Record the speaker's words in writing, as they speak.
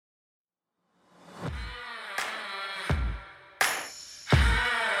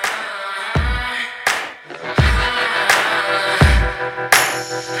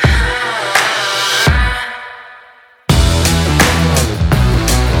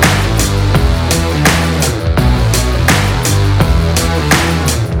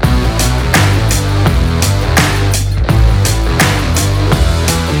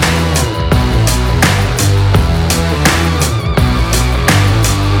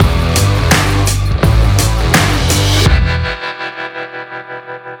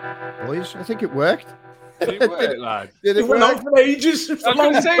Yes, I think it worked. Did it work, lad? Did it went work? on for ages. I was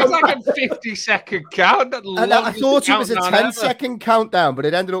going to say it's like a 50-second count. And I thought it was a 10-second countdown, but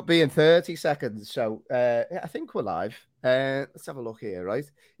it ended up being 30 seconds. So I think we're live. Let's have a look here, right?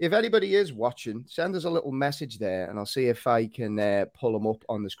 If anybody is watching, send us a little message there, and I'll see if I can pull them up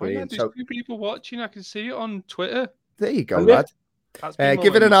on the screen. There's 2 people watching. I can see it on Twitter. There you go, lad.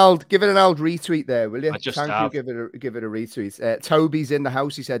 Give it an old retweet there, will you? Thank you. Give it a retweet. Toby's in the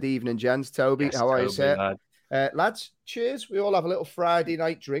house. He said, "Evening, gents." Toby, yes, how are you, sir? Lad. Lads, cheers. We all have a little Friday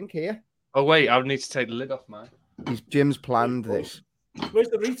night drink here. Oh wait, I need to take the lid off, man. Jim's planned this. Where's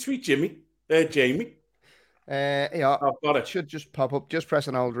the retweet, Jamie? Jamie. Yeah, I've got it. Should just pop up. Just press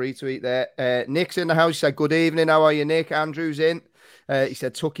an old retweet there. Nick's in the house. He said, "Good evening. How are you, Nick?" Andrew's in. He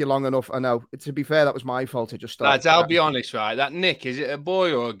said, "Took you long enough." I know. To be fair, that was my fault. I just started. Lads, I'll be honest, right? That Nick, is it a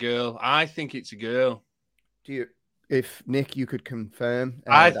boy or a girl? I think it's a girl. If Nick, you could confirm.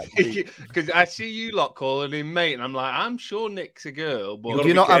 I think because I see you lot calling him mate, and I'm like, I'm sure Nick's a girl. But do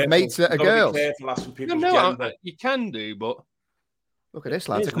you not have mates that are girls? No, you can do, but look at this,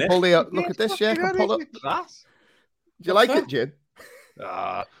 lads. I can pull the look at this. Yeah, I can pull it. Do you like it, Jim?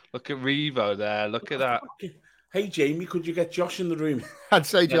 Look at Revo there. Look at that. Hey Jamie, could you get Josh in the room? I'd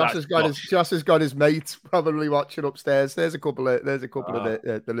say Josh has got his mates probably watching upstairs. There's a couple of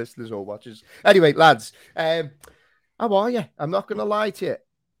the listeners or watchers. Anyway, lads, how are you? I'm not going to lie to you.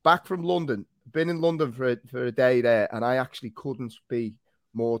 Back from London, been in London for a day there, and I actually couldn't be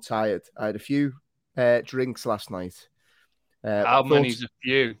more tired. I had a few drinks last night. How many's a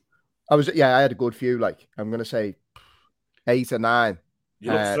few? I had a good few. Like I'm going to say 8 or 9.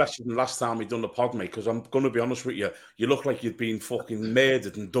 You look fresher than last time we done the pod, mate, because I'm going to be honest with you. You look like you'd been fucking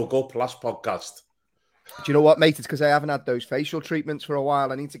murdered and dug up last podcast. Do you know what, mate? It's because I haven't had those facial treatments for a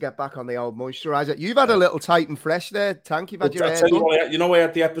while. I need to get back on the old moisturiser. You've had a little tight and fresh there, Tank. You've had your hair done. You know, I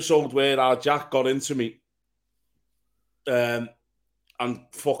had the episode where our Jack got into me and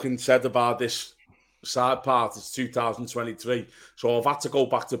fucking said about this side part. It's 2023. So I've had to go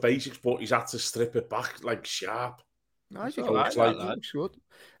back to basics, but he's had to strip it back like sharp. I think it looks good.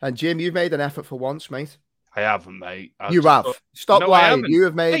 And Jim, you've made an effort for once, mate. I haven't, mate. You have. Stop lying. You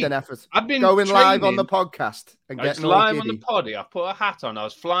have made an effort. I've been going live on the podcast and getting live on the poddy. I put a hat on. I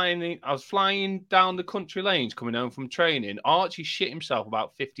was flying down the country lanes coming home from training. Archie shit himself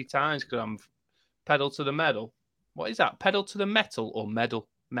about 50 times because I'm pedal to the metal. What is that? Pedal to the metal or medal?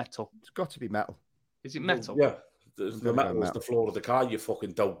 Metal. It's got to be metal. Is it metal? Yeah. The metal is the floor of the car, you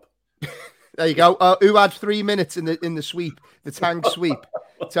fucking dope. There you go. Who had 3 minutes in the sweep, the Tank sweep?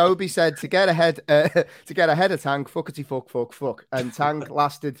 Toby said to get ahead of Tank, fuck, and Tank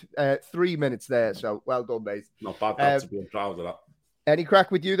lasted 3 minutes there. So well done, mate. Not bad. To be proud of that. Any crack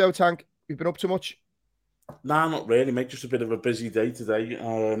with you though, Tank? You've been up to much? Nah, not really, mate. Just a bit of a busy day today.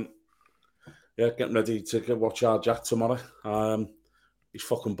 Getting ready to watch our Jack tomorrow. He's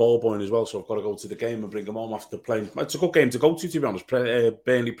fucking ball boying as well, so I've got to go to the game and bring him home after playing. It's a good game to go to be honest.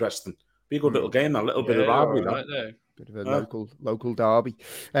 Burnley Preston. Be a good little game, that little bit of rivalry. Right there. Bit of a local derby.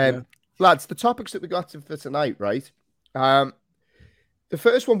 Lads, the topics that we got for tonight, right? The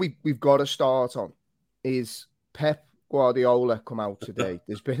first one we've got to start on is Pep Guardiola come out today.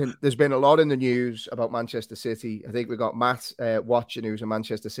 There's been a lot in the news about Manchester City. I think we got Matt watching, who's a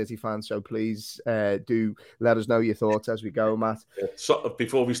Manchester City fan. So please do let us know your thoughts as we go, Matt. So,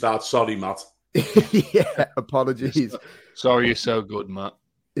 before we start, sorry, Matt. Yeah, apologies. Sorry, you're so good, Matt.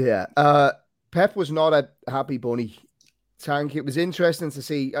 Yeah, Pep was not a happy bunny. Tank, it was interesting to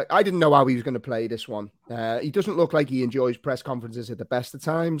see. I didn't know how he was going to play this one. He doesn't look like he enjoys press conferences at the best of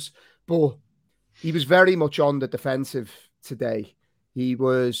times, but he was very much on the defensive today. He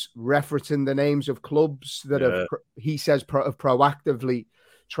was referencing the names of clubs that he says have proactively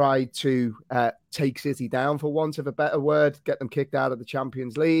tried to take City down, for want of a better word, get them kicked out of the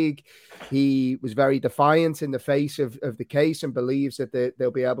Champions League. He was very defiant in the face of the case and believes that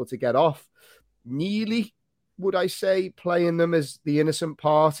they'll be able to get off. Nearly, would I say, playing them as the innocent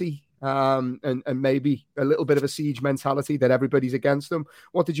party and maybe a little bit of a siege mentality that everybody's against them.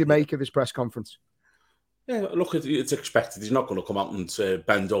 What did you make of his press conference? Yeah, look, it's expected. He's not going to come out and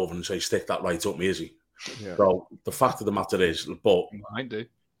bend over and say, stick that right up me, is he? Yeah. So the fact of the matter is, but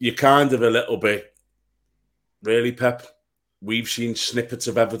you're kind of a little bit, really, Pep. We've seen snippets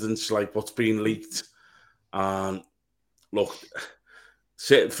of evidence like what's been leaked. And look,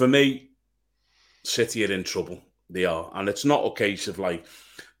 for me, City are in trouble. They are. And it's not a case of like,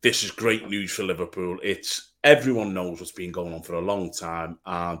 this is great news for Liverpool. It's everyone knows what's been going on for a long time.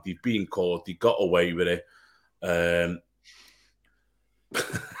 And they've been caught. They got away with it. Pep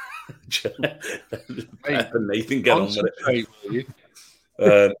and Nathan get on with it.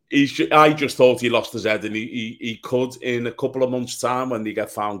 I just thought he lost his head, and he could, in a couple of months' time, when they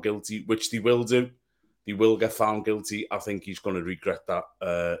get found guilty, which they will do, they will get found guilty. I think he's going to regret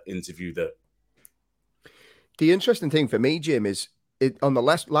that interview there. The interesting thing for me, Jim, is on the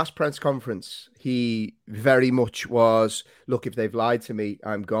last press conference, he very much was, look, if they've lied to me,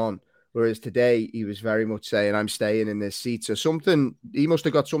 I'm gone. Whereas today, he was very much saying, I'm staying in this seat. So he must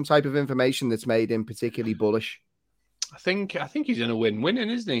have got some type of information that's made him particularly bullish. I think he's in a win-win,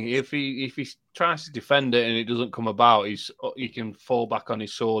 isn't he? If he tries to defend it and it doesn't come about, he can fall back on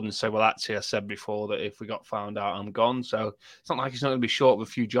his sword and say, well, actually, I said before that if we got found out, I'm gone. So it's not like he's not going to be short of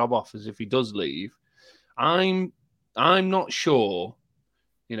a few job offers if he does leave. I'm not sure,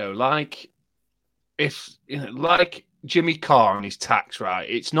 like Jimmy Carr and his tax, right?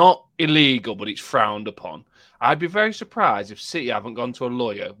 It's not illegal, but it's frowned upon. I'd be very surprised if City haven't gone to a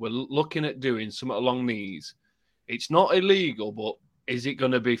lawyer. We're looking at doing something along these. It's not illegal, but is it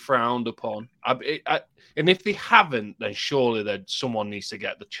going to be frowned upon? And if they haven't, then surely someone needs to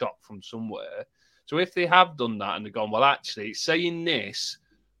get the chop from somewhere. So if they have done that and they've gone, well, actually, it's saying this,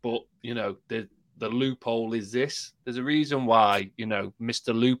 but, the loophole is this. There's a reason why,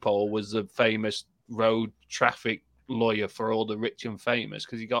 Mr. Loophole was a famous road traffic lawyer for all the rich and famous,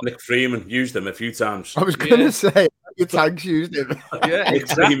 because he got... Nick Freeman used him a few times. I was going to say, your tags used him. Yeah,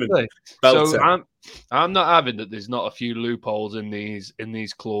 exactly. So I'm not having that there's not a few loopholes in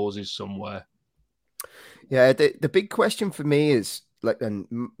these clauses somewhere. Yeah, the big question for me is,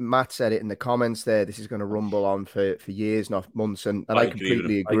 and Matt said it in the comments there, this is going to rumble on for years, not months, and I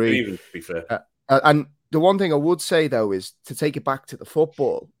completely agree. Even, to be fair. And the one thing I would say, though, is to take it back to the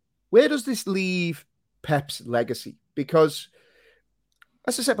football, where does this leave Pep's legacy? Because,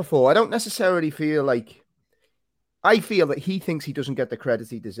 as I said before, I don't necessarily feel like... I feel that he thinks he doesn't get the credit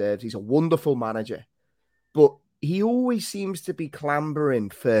he deserves. He's a wonderful manager, but he always seems to be clambering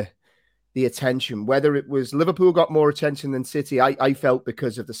for the attention. Whether it was Liverpool got more attention than City, I felt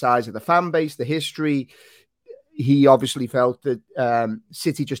because of the size of the fan base, the history. He obviously felt that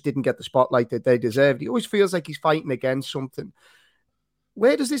City just didn't get the spotlight that they deserved. He always feels like he's fighting against something.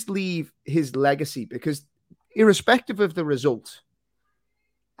 Where does this leave his legacy? Because irrespective of the result,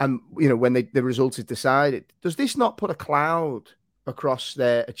 and, when the result is decided, does this not put a cloud across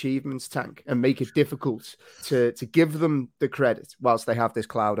their achievements tank and make it difficult to give them the credit whilst they have this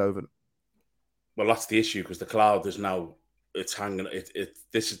cloud over them? Well, that's the issue, because the cloud is now, it's hanging.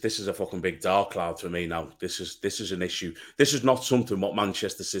 This is a fucking big dark cloud for me now. This is an issue. This is not something what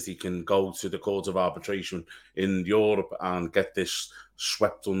Manchester City can go to the court of arbitration in Europe and get this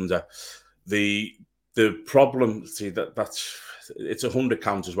swept under. The problem, see, that's it's 100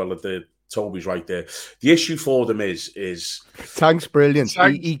 count as well. Toby's right there. The issue for them is Tank's brilliant.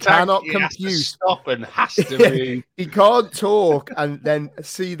 He cannot compute. Stop and has to be. He can't talk and then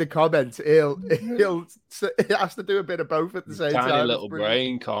see the comments. He has to do a bit of both at the same time. Tiny little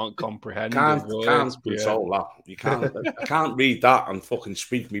brain can't comprehend. Can't control that. You can't. I can't read that and fucking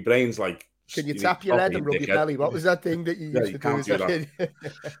speak. My brain's like. Can you tap your head and rub your belly? What was that thing that you used to do?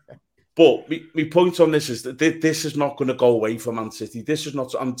 But my point on this is that this is not going to go away from Man City. This is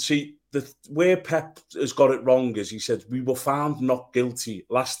not. And see, where Pep has got it wrong is he said, we were found not guilty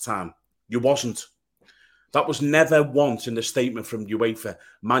last time. You wasn't. That was never once in the statement from UEFA,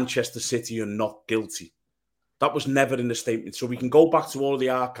 Manchester City are not guilty. That was never in the statement. So we can go back to all the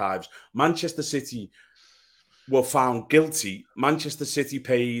archives. Manchester City were found guilty. Manchester City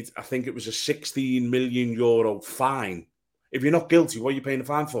paid, I think it was a €16 million fine. If you're not guilty, what are you paying a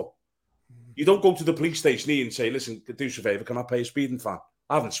fine for? You don't go to the police station and say, listen, do us a favour, can I pay a speeding fine?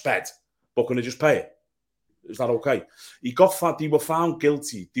 I haven't sped, but can I just pay it? Is that okay? They were found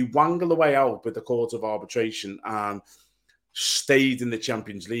guilty. They wangled the way out with the court of arbitration and stayed in the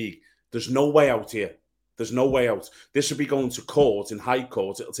Champions League. There's no way out here. There's no way out. This will be going to court, in High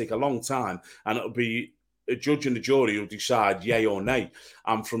Court. It'll take a long time, and it'll be a judge and a jury who'll decide yay or nay.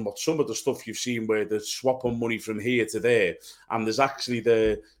 And from some of the stuff you've seen where they're swapping money from here to there, and there's actually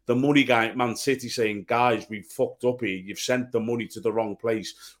the money guy at Man City saying, guys, we fucked up here. You've sent the money to the wrong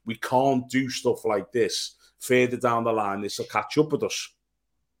place. We can't do stuff like this. Further down the line, this will catch up with us.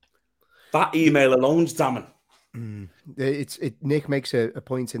 That email alone's damning. Nick makes a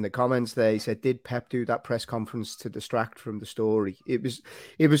point in the comments there. He said, did Pep do that press conference to distract from the story?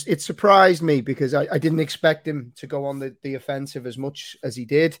 It surprised me because I didn't expect him to go on the offensive as much as he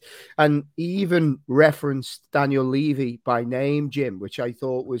did. And he even referenced Daniel Levy by name, Jim, which I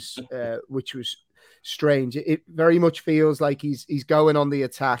thought was strange. It very much feels like he's going on the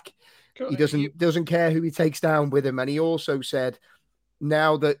attack. He doesn't care who he takes down with him. And he also said,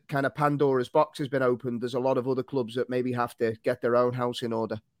 now that kind of Pandora's box has been opened, there's a lot of other clubs that maybe have to get their own house in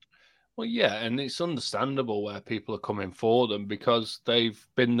order. Well, yeah, and it's understandable where people are coming for them because they've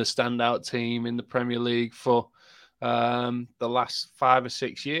been the standout team in the Premier League for the last 5 or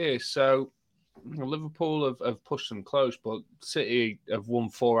 6 years. So Liverpool have pushed them close, but City have won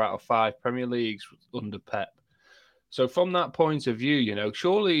 4 out of 5 Premier Leagues under Pep. So from that point of view,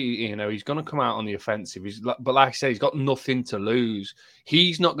 surely, he's going to come out on the offensive. But like I say, he's got nothing to lose.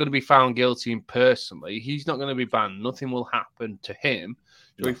 He's not going to be found guilty personally. He's not going to be banned. Nothing will happen to him.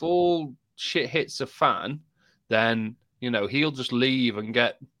 So if all shit hits the fan, then, he'll just leave and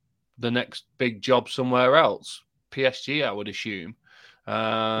get the next big job somewhere else. PSG, I would assume.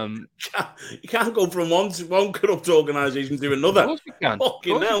 You can't go from one corrupt organisation to another. Of course you can.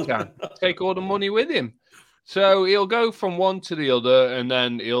 He can. Take all the money with him. So he'll go from one to the other, and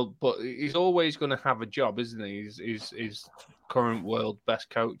then but he's always going to have a job, isn't he? He's current world best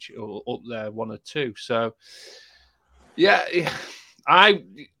coach or up there, 1 or 2. So, yeah,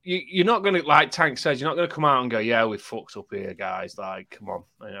 you're not going to, like Tank says, you're not going to come out and go, yeah, we fucked up here, guys. Like, come on,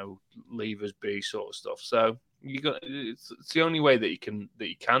 leave us be, sort of stuff. So it's the only way that you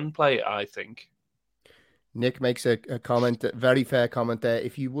can play it, I think. Nick makes a comment, a very fair comment there.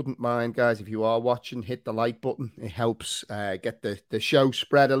 If you wouldn't mind, guys, if you are watching, hit the like button. It helps get the show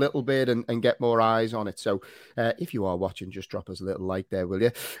spread a little bit and get more eyes on it. So if you are watching, just drop us a little like there, will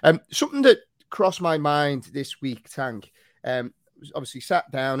you? Something that crossed my mind this week, Tank, obviously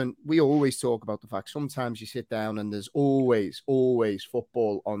sat down, and we always talk about the fact sometimes you sit down and there's always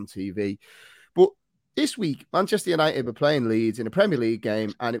football on TV. But this week, Manchester United were playing Leeds in a Premier League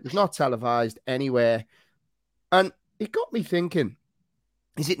game, and it was not televised anywhere. And it got me thinking,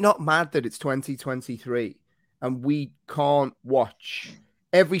 is it not mad that it's 2023 and we can't watch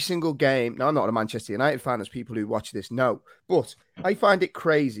every single game? Now, I'm not a Manchester United fan, as people who watch this know, but I find it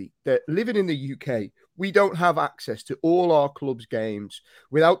crazy that living in the UK, we don't have access to all our club's games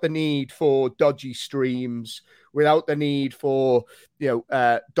without the need for dodgy streams, without the need for,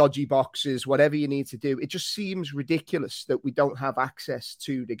 dodgy boxes, whatever you need to do. It just seems ridiculous that we don't have access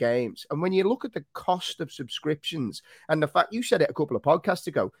to the games. And when you look at the cost of subscriptions and the fact, you said it a couple of podcasts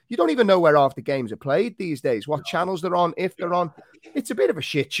ago, you don't even know where half the games are played these days, what channels they're on, if they're on. It's a bit of a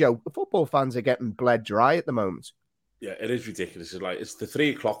shit show. The football fans are getting bled dry at the moment. Yeah, it is ridiculous. It's the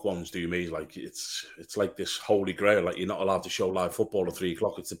 3 o'clock ones do me. Like it's like this holy grail. Like you're not allowed to show live football at 3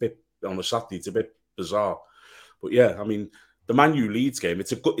 o'clock. It's a bit on a Saturday. It's a bit bizarre. But yeah, I mean, the Man U Leeds game.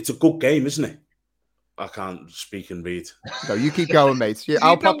 It's a good game, isn't it? I can't speak and read. No, you keep going, mate. Yeah,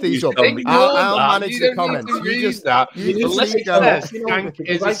 I'll pop these up. I'll manage the comments. You just that. See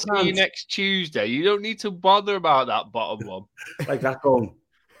you next Tuesday. You don't need to bother about that bottom one. Like that going.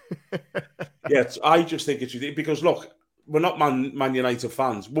 Yes, I just think it's ridiculous because look, we're not Man United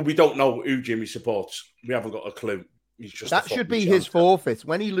fans. Well, we don't know who Jimmy supports. We haven't got a clue. He's just that should be his forfeit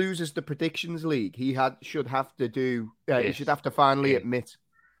when he loses the predictions league. He should have to do. He should have to finally admit.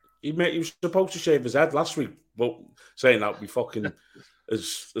 He was supposed to shave his head last week, but saying that we fucking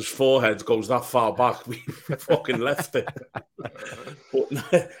his forehead goes that far back, we fucking left it.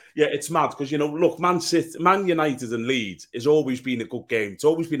 But yeah, it's mad because look, Man United and Leeds has always been a good game. It's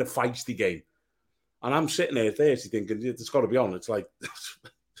always been a feisty game, and I'm sitting there Thursday thinking it's got to be on. It's like it's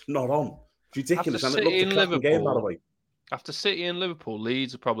not on. It's ridiculous. And it looked a Liverpool game, by the way. After City and Liverpool,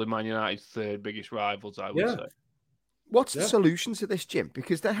 Leeds are probably Man United's 3rd biggest rivals, I would say. What's the solution to this, Jim?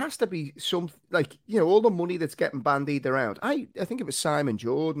 Because there has to be some, all the money that's getting bandied around. I think it was Simon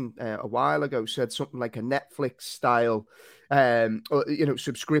Jordan a while ago said something like a Netflix style,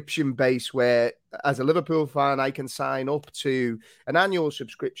 subscription base where, as a Liverpool fan, I can sign up to an annual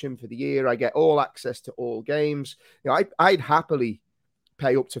subscription for the year. I get all access to all games. I'd happily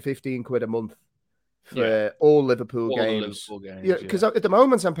pay up to £15 a month for all Liverpool games. Because at the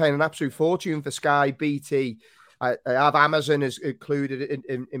moment I'm paying an absolute fortune for Sky, BT. I have Amazon is included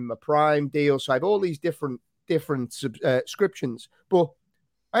in my Prime deal, so I have all these different subscriptions. But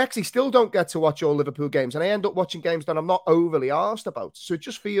I actually still don't get to watch all Liverpool games, and I end up watching games that I'm not overly arsed about. So it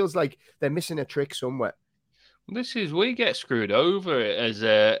just feels like they're missing a trick somewhere. We get screwed over as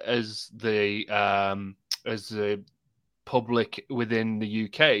the public within the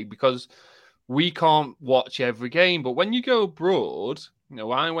UK because we can't watch every game. But when you go abroad.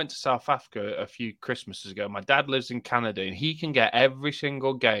 I went to South Africa a few Christmases ago. My dad lives in Canada, and he can get every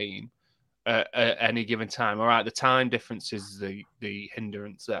single game at any given time. All right, the time difference is the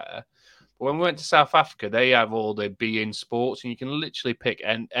hindrance there. But when we went to South Africa, they have all the beIN Sports, and you can literally pick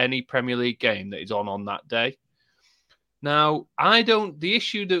any Premier League game that is on that day. Now, the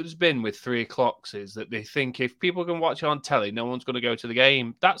issue that's been with 3 o'clocks is that they think if people can watch it on telly, no one's going to go to the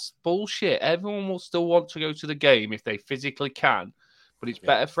game. That's bullshit. Everyone will still want to go to the game if they physically can, but it's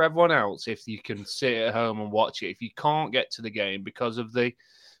better for everyone else if you can sit at home and watch it. If you can't get to the game because of the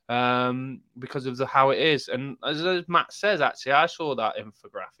how it is. And as Matt says, actually, I saw that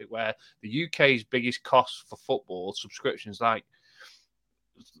infographic where the UK's biggest cost for football subscriptions, like,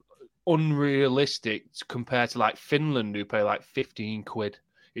 unrealistic compared to like Finland, who pay like 15 quid.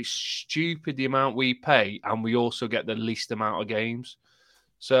 It's stupid the amount we pay, and we also get the least amount of games.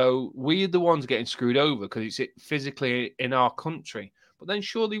 So we're the ones getting screwed over because it's physically in our country. But then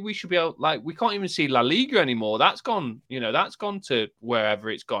surely we should be able, like, we can't even see La Liga anymore. That's gone, that's gone to wherever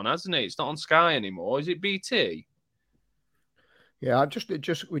it's gone, hasn't it? It's not on Sky anymore. Is it BT? Yeah,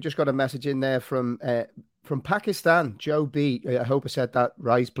 we just got a message in there from Pakistan, Joe B. I hope I said that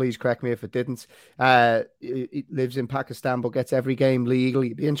right. Please correct me if it didn't. He lives in Pakistan but gets every game legally.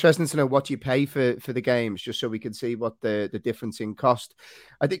 It'd be interesting to know what you pay for the games, just so we can see what the difference in cost.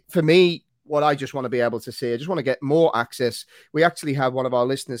 I think for me, what I just want to be able to see, I just want to get more access. We actually had one of our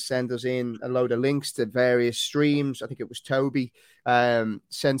listeners send us in a load of links to various streams. I think it was Toby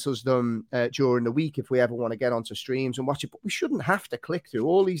sent us them during the week if we ever want to get onto streams and watch it. But we shouldn't have to click through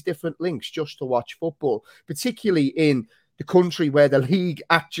all these different links just to watch football, particularly in the country where the league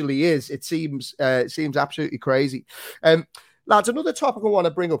actually is. It seems absolutely crazy. Lads, another topic I want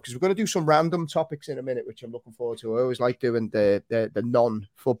to bring up, because we're going to do some random topics in a minute, which I'm looking forward to. I always like doing the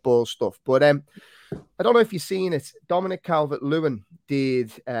non-football stuff. But I don't know if you've seen it. Dominic Calvert-Lewin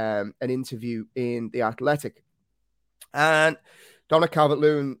did an interview in The Athletic. And Dominic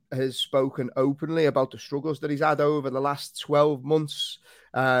Calvert-Lewin has spoken openly about the struggles that he's had over the last 12 months.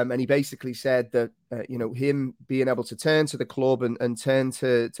 And he basically said that, him being able to turn to the club and turn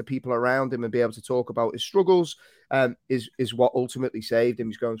to people around him and be able to talk about his struggles is what ultimately saved him.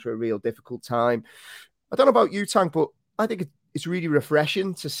 He's going through a real difficult time. I don't know about you, Tank, but I think it's really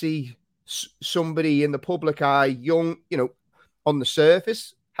refreshing to see somebody in the public eye, young, on the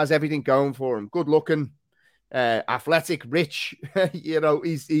surface, has everything going for him. Good looking, athletic, rich.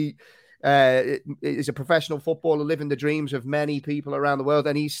 He's a professional footballer living the dreams of many people around the world,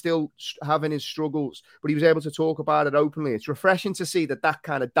 and he's still having his struggles, but he was able to talk about it openly. It's refreshing to see that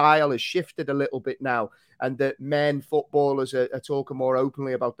kind of dial has shifted a little bit now, and that men footballers are talking more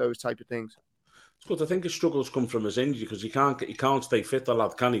openly about those type of things. But I think his struggles come from his injury, because he can't stay fit, the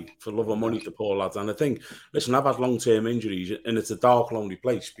lad, can he? For love of money, to poor lads. And I think, listen, I've had long-term injuries, and it's a dark, lonely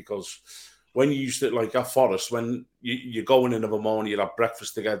place, because when you used to, like at Forest, when you're going in of a morning, you have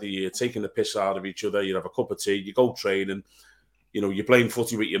breakfast together, you're taking the piss out of each other, you have a cup of tea, you go training, you're playing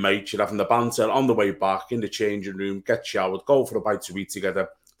footy with your mates, you're having the banter on the way back in the changing room, get showered, go for a bite to eat together,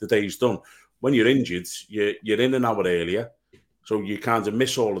 the day's done. When you're injured, you're in an hour earlier, so you kind of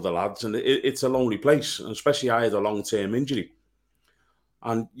miss all of the lads, and it's a lonely place, and especially I had a long-term injury.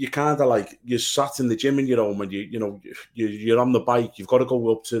 And you kind of like, you're sat in the gym in your home, and you're on the bike. You've got to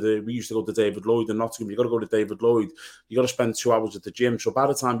go up to we used to go to David Lloyd in Nottingham. You've got to go to David Lloyd. You've got to spend 2 hours at the gym. So by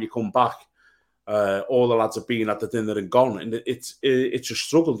the time you come back, all the lads have been at the dinner and gone. And it's a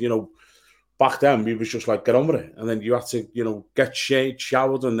struggle, Back then, we was just like, get on with it. And then you had to, get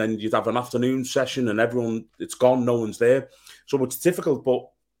showered, and then you'd have an afternoon session, and everyone, it's gone, no one's there. So it's difficult, but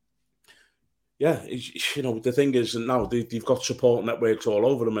yeah, the thing is, now they've got support networks all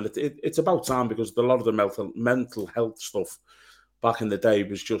over them, and it's about time, because a lot of the mental health stuff back in the day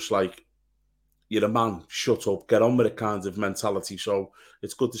was just like, you're a man, shut up, get on with it kind of mentality. So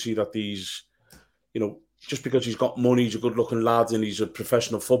it's good to see that these, just because he's got money, he's a good-looking lad, and he's a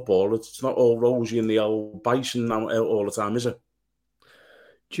professional footballer, it's not all rosy in the old bison all the time, is it?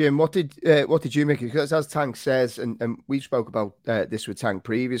 Jim, what did you make? Because as Tank says, and we spoke about this with Tank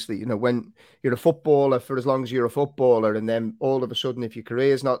previously, when you're a footballer for as long as you're a footballer, and then all of a sudden, if your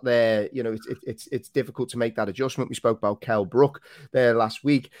career's not there, it's difficult to make that adjustment. We spoke about Kell Brook there last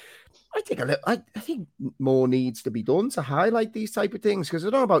week. I think more needs to be done to highlight these type of things, because I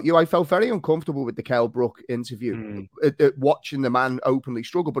don't know about you, I felt very uncomfortable with the Kell Brook interview, watching the man openly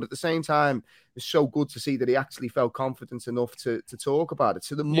struggle, but at the same time, it's so good to see that he actually felt confident enough to talk about it.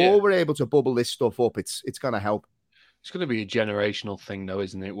 So the more we're able to bubble this stuff up, it's going to help. It's going to be a generational thing, though,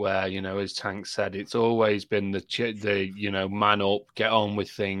 isn't it? Where, as Tank said, it's always been the man up, get on with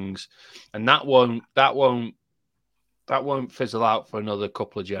things, and that won't fizzle out for another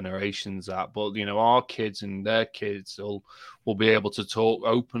couple of generations. But our kids and their kids will be able to talk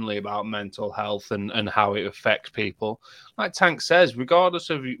openly about mental health and how it affects people. Like Tank says, regardless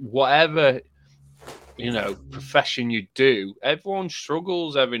of whatever profession you do, everyone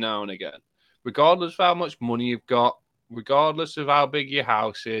struggles every now and again, regardless of how much money you've got, regardless of how big your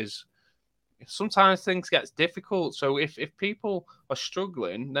house is, sometimes things get difficult. So if people are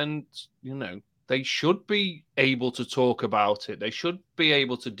struggling, then, you know, they should be able to talk about it. They should be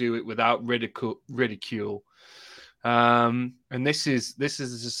able to do it without ridicule. And this is the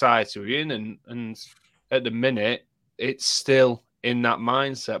society we're in, and at the minute it's still in that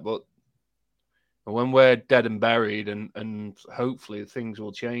mindset. But when we're dead and buried, and hopefully things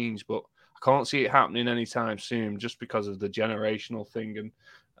will change, but I can't see it happening anytime soon, just because of the generational thing. And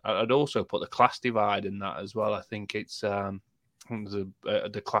I'd also put the class divide in that as well. I think it's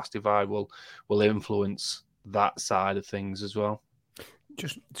the class divide will influence that side of things as well.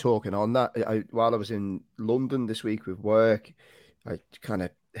 Just talking on that, while I was in London this week with work, I kind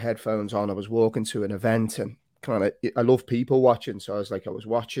of headphones on. I was walking to an event, and I love people watching. So I was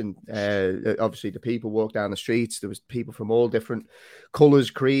watching, obviously the people walk down the streets. There was people from all different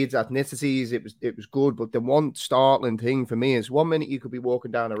colours, creeds, ethnicities. It was good. But the one startling thing for me is 1 minute you could be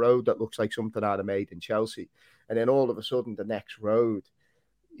walking down a road that looks like something I'd have made in Chelsea. And then all of a sudden the next road,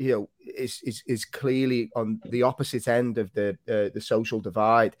 you know, is clearly on the opposite end of the social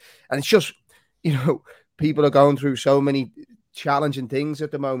divide. And it's just, you know, people are going through so many challenging things at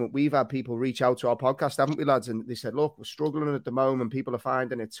the moment. We've had people reach out to our podcast, haven't we, lads? And they said, look, we're struggling at the moment. People are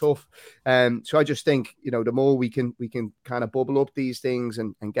finding it tough. So I just think, you know, the more we can kind of bubble up these things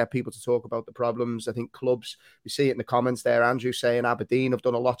and get people to talk about the problems. I think clubs, we see it in the comments there. Andrew saying Aberdeen have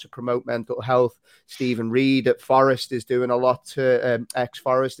done a lot to promote mental health. Stephen Reed at Forest is doing a lot to,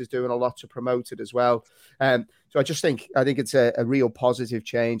 ex-Forest is doing a lot to promote it as well. So I think it's a real positive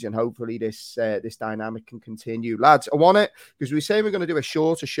change, and hopefully this dynamic can continue. Lads, I want it, because we say we're going to do a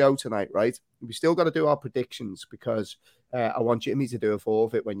shorter show tonight, right? We still got to do our predictions, because I want Jimmy to do a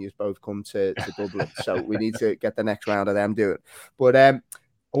forfeit when you both come to Dublin. So we need to get the next round of them doing. But I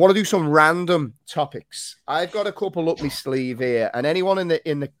want to do some random topics. I've got a couple up my sleeve here, and anyone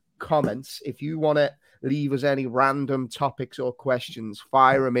in the comments, if you want to leave us any random topics or questions,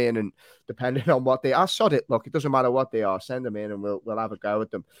 fire them in, and depending on what they are, sod it. Look, it doesn't matter what they are, send them in and we'll have a go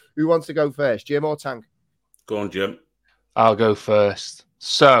at them. Who wants to go first, Jim or Tank? Go on, Jim. I'll go first.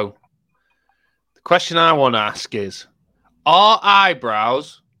 So the question I want to ask is, are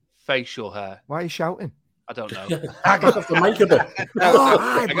eyebrows facial hair? Why are you shouting? I don't know. I got off the mic a bit.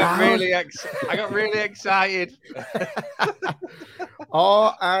 I got really excited.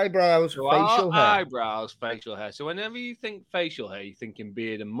 Are eyebrows facial hair? Eyebrows facial hair. So whenever you think facial hair, you're thinking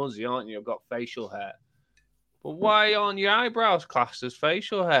beard and muzzy, aren't you? I've got facial hair. But why aren't your eyebrows classed as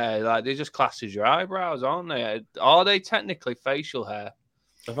facial hair? Like, they're just classed as your eyebrows, aren't they? Are they technically facial hair?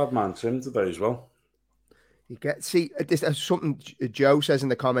 I've had mine trimmed today as well. You get this is something Joe says in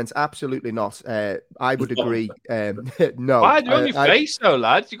the comments. Absolutely not. I would agree. No. Why do you on your face though,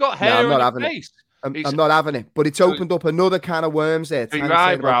 lads? You got hair on your face. I'm not having it. But it's opened up another can of worms there. Your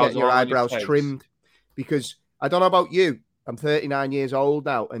eyebrows, your eyebrows trimmed. Because I don't know about you. I'm 39 years old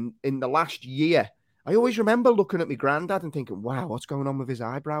now, and in the last year, I always remember looking at my granddad and thinking, wow, what's going on with his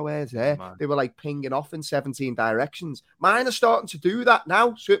eyebrow hairs there? Oh, they were like pinging off in 17 directions. Mine are starting to do that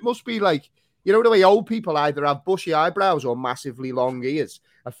now. So it must be like, you know, the way old people either have bushy eyebrows or massively long ears.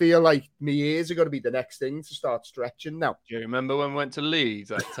 I feel like my ears are going to be the next thing to start stretching now. Do you remember when we went to Leeds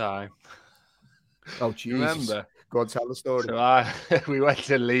that time? Oh, Jesus. Remember? Go on, tell the story. So we went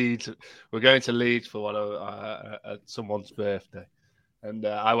to Leeds. We're going to Leeds for one of someone's birthday. And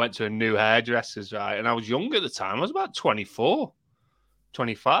I went to a new hairdresser's, right? And I was young at the time. I was about 24,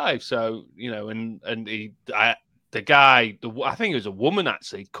 25. So, you know, the guy, I think it was a woman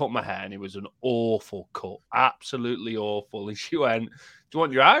actually, cut my hair, and it was an awful cut, absolutely awful. And she went, "Do you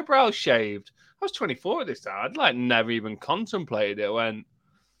want your eyebrows shaved?" I was 24 at this time. I'd never even contemplated it. I went,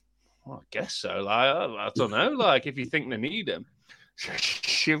 well, I guess so. I don't know. Like, if you think they need them,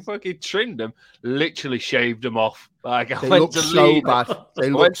 she fucking trimmed them, literally shaved them off. Like, they look so bad. They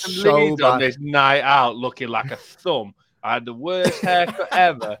look so bad on this night out, looking like a thumb. I had the worst haircut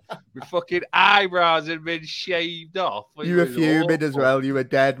ever. My fucking eyebrows had been shaved off. You were fuming as well. You were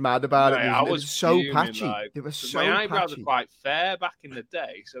dead mad about it. I was so patchy. Like, it was so my eyebrows are quite fair back in the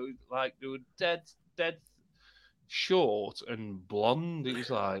day, so like they were dead short and blonde. It was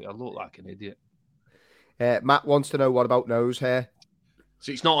like I looked like an idiot. Matt wants to know, what about nose hair?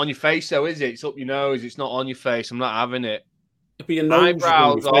 So it's not on your face, though, is it? It's up your nose. It's not on your face. I'm not having it.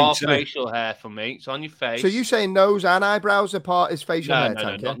 Eyebrows are facial hair for me. It's on your face. So you saying nose and eyebrows are part is facial hair?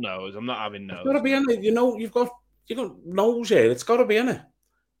 No, not nose. I'm not having nose. It's got to be in it. You know, you've got nose hair. It's got to be in it.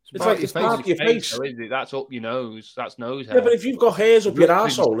 It's like it's part of your face. Though, is it? That's up your nose. That's nose hair. Yeah, but if you've got hairs up your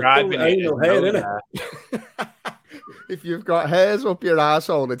arsehole, it's anal hair, isn't it? If you've got hairs up your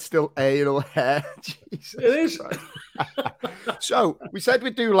arsehole, it's still anal hair. Jesus it is. So we said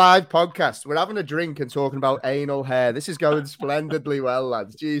we'd do live podcasts. We're having a drink and talking about anal hair. This is going splendidly well,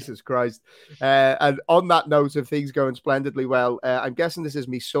 lads. Jesus Christ. And on that note of things going splendidly well, I'm guessing this is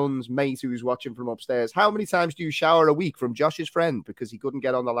my son's mate who's watching from upstairs. How many times do you shower a week? From Josh's friend, because he couldn't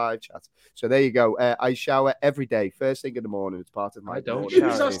get on the live chat. So there you go. I shower every day, first thing in the morning. It's part of my I don't morning.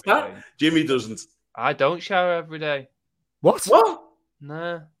 shower every day. Jimmy doesn't. I don't shower every day. What?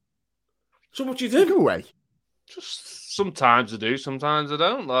 Nah. So what do you do? Go away. Just sometimes I do, sometimes I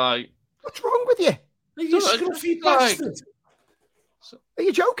don't. Like, what's wrong with you? Are you scruffy bastard? Are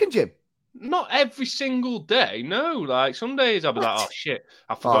you joking, Jim? Not every single day, no. Like some days I'll be like, oh shit,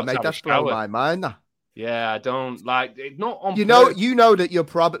 I forgot to have that's a shower. blown my mind. That. Yeah, I don't like it. Not on. You know that you're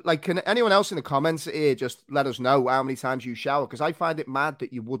probably like. Can anyone else in the comments here just let us know how many times you shower? Because I find it mad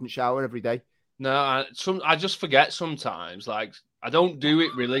that you wouldn't shower every day. No, I just forget sometimes. Like I don't do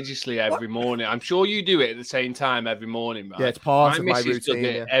it religiously every morning. I'm sure you do it at the same time every morning, right? Yeah, it's part of my routine.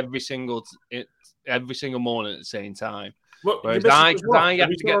 Does it every single morning at the same time. Whereas I have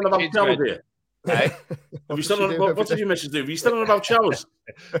to get the kids ready. Hey? What did you missus do? Are you still on about showers?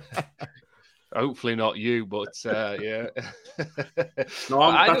 Hopefully not you, but yeah. No,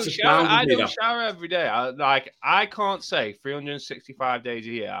 I don't shower every day. I can't say 365 days a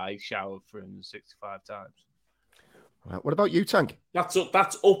year I shower 365 times. Right, what about you, Tank? That's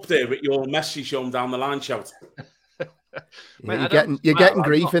up there with your Messi show down the line shout. Mate, you're getting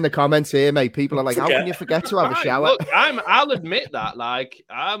grief in the comments here, mate. People are like, "How can you forget to have a shower?" Look, I'll admit that. Like,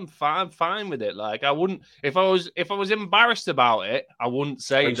 I'm fine with it. Like, I wouldn't if I was embarrassed about it, I wouldn't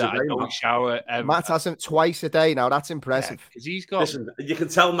say that I don't shower ever. Matt hasn't twice a day now. That's impressive. Because he's got. Listen, you can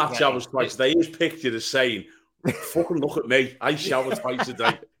tell Matt showers twice a day. His picture is saying, "Fucking look at me. I shower twice a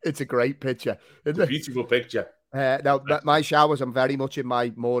day." It's a great picture. It's a beautiful picture. Now, my showers, I'm very much in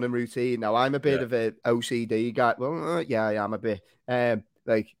my morning routine. Now, I'm a bit of an OCD guy. Well, yeah, I am a bit.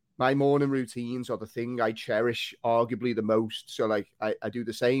 Like, my morning routines are the thing I cherish arguably the most. So, like, I do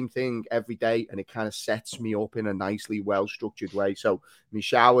the same thing every day, and it kind of sets me up in a nicely well-structured way. So, my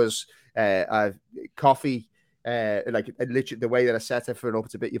showers, I've coffee, like, literally the way that I set everything up,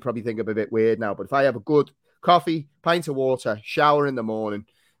 it's a bit, you probably think I'm a bit weird now, but if I have a good coffee, pint of water, shower in the morning,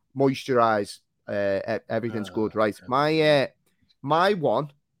 moisturize, everything's good, right? My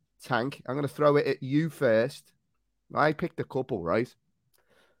one, Tank, I'm going to throw it at you first. I picked a couple, right?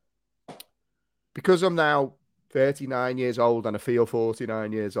 Because I'm now 39 years old and I feel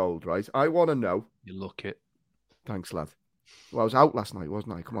 49 years old, right? I want to know. You look it. Thanks, lad. Well, I was out last night,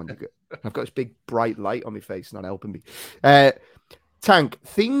 wasn't I? Come on, I've got this big bright light on my face, not helping me. Tank,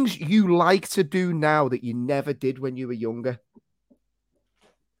 things you like to do now that you never did when you were younger.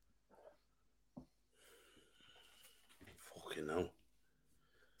 No.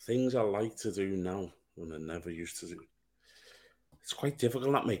 Things I like to do now when I never used to do. It's quite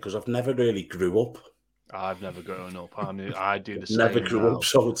difficult, that, mate, because I've never really grew up. I've never grown up. I do the same. Never grew up,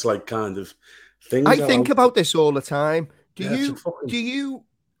 so it's like kind of things. I think about this all the time. Do you,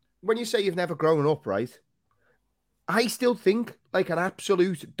 when you say you've never grown up, right? I still think like an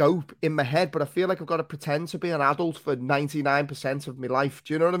absolute dope in my head, but I feel like I've got to pretend to be an adult for 99% of my life.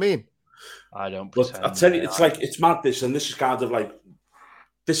 Do you know what I mean? I don't. But I tell you, it's mad. This is kind of like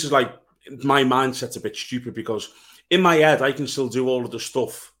my mindset's a bit stupid because in my head I can still do all of the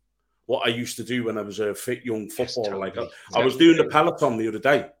stuff what I used to do when I was a fit young footballer. Like I was doing the peloton the other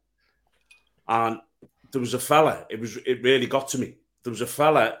day, and there was a fella. It really got to me. There was a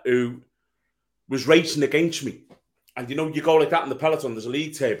fella who was racing against me, and you go like that in the peloton. There's a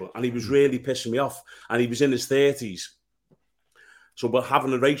league table, and he was really pissing me off. And he was in his 30s. So we're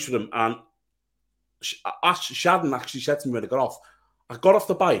having a race with him, and Shadden actually said to me when I got off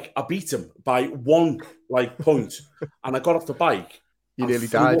the bike, I beat him by 1 point, and I got off the bike. You nearly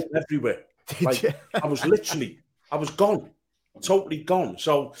died everywhere. I was gone, totally gone.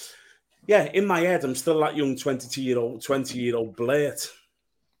 So, yeah, in my head, I'm still that young 20-year-old Blair.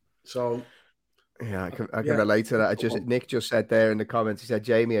 So. Yeah, I can relate to that. Nick just said there in the comments, he said,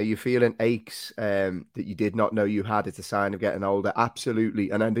 Jamie, are you feeling aches that you did not know you had? It's a sign of getting older.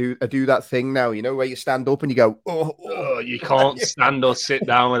 Absolutely. And I do that thing now, where you stand up and you go, oh. You can't stand or sit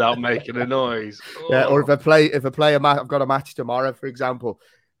down without making a noise. Oh. Yeah, or if I play a match, I've got a match tomorrow, for example,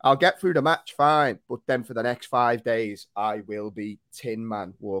 I'll get through the match fine, but then for the next 5 days, I will be Tin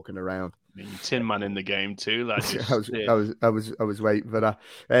Man walking around. Tin Man in the game too. I was waiting for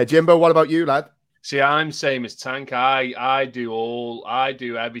that. Jimbo, what about you, lad? See, I'm same as Tank. I do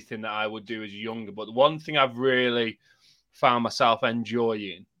everything that I would do as younger. But the one thing I've really found myself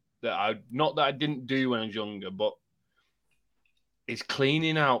enjoying that I didn't do when I was younger, but is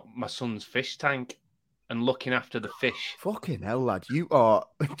cleaning out my son's fish tank. and looking after the fish. Fucking hell, lad. You are...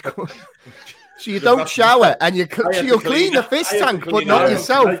 So you don't shower and you'll clean the fish tank, but not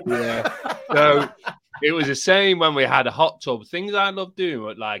yourself. Yeah. So it was the same when we had a hot tub. Things I love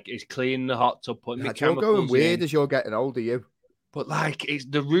doing, like, is cleaning the hot tub, putting the chemicals You're going weird as you're getting older, you. But like, it's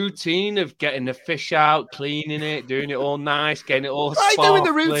the routine of getting the fish out, cleaning it, doing it all nice, getting it all sparkly. Doing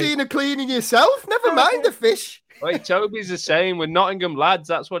the routine of cleaning yourself. Never mind the fish. Wait, Toby's the same. We're Nottingham lads.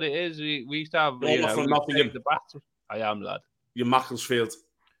 That's what it is. We used to have. From Nottingham. I am, lad. You're Macclesfield.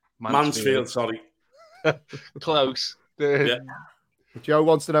 Mansfield, sorry. Close. Yeah. Joe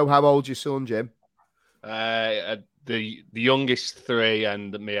wants to know how old your son, Jim. The youngest 3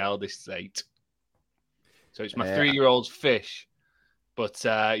 and my eldest 8. So it's my 3-year-old's fish. But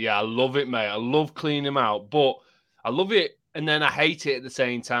yeah, I love it, mate. I love cleaning them out. But I love it and then I hate it at the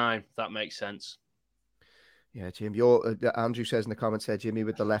same time, if that makes sense. Yeah, Jim, Andrew says in the comments there, Jimmy,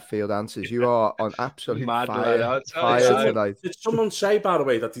 with the left field answers, you are on absolute fire tonight. Did someone say, by the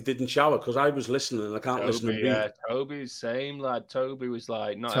way, that he didn't shower? Because I was listening and I can't listen to me. Toby's same, lad. Toby was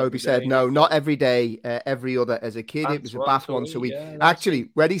like, Toby said, no, not every day, every other. As a kid, it was a bath once a week. Yeah, actually,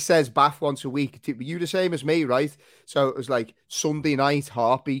 when he says bath once a week, you the same as me, right? So it was like Sunday night,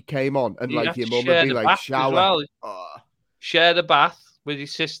 Heartbeat came on, and like your mum would be like, shower. Well. Share the bath with your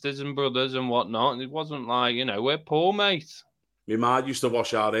sisters and brothers and whatnot. And it wasn't like, we're poor, mate. My ma used to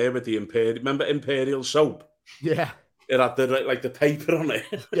wash our hair with the Imperial. Remember Imperial soap? Yeah. It had the paper on it.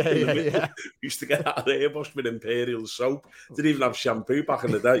 Yeah. Used to get our hair washed with Imperial soap. Didn't even have shampoo back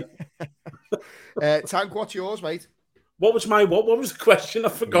in the day. Tank, what's yours, mate? What was the question? I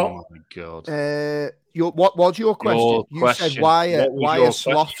forgot. Oh my God. What was your question? You said why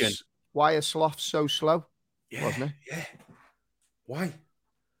are sloths so slow? Yeah, wasn't it? Yeah. Why?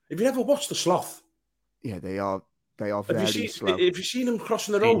 Have you ever watched the sloth? Yeah, they are very slow. Have you seen them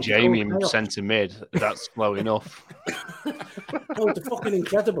crossing the road? Jamie centre mid, that's slow enough. Oh, they're fucking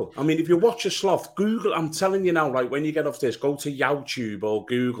incredible. I mean, if you watch a sloth, Google, I'm telling you now, like when you get off this, go to YouTube or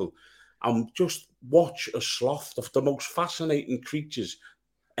Google and just watch a sloth, the most fascinating creatures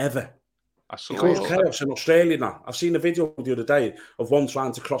ever. I saw chaos in Australia now. I've seen a video the other day of one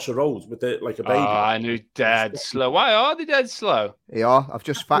trying to cross a road with a baby. Oh, I knew dead slow. Why are they dead slow? Yeah, I've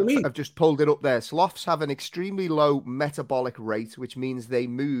just pulled it up there. Sloths have an extremely low metabolic rate, which means they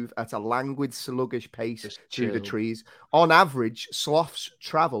move at a languid, sluggish pace through the trees. On average, sloths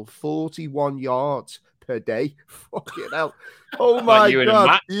travel 41 yards per day. Fucking hell. Oh my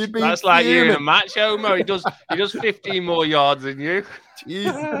God. That's like you in a match, Homo. He does 15 more yards than you.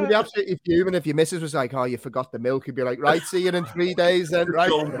 You'd be absolutely fuming if your missus was like, oh, you forgot the milk. You'd be like, right, see you in 3 days then, right?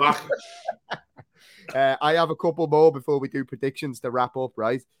 Going back. I have a couple more before we do predictions to wrap up,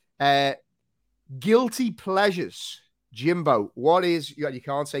 right? Guilty pleasures. Jimbo, what is, you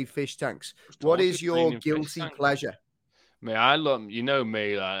can't say fish tanks. What is your guilty pleasure? Man, I love,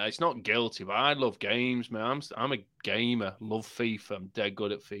 me, like, it's not guilty, but I love games, man. I'm a gamer, love FIFA. I'm dead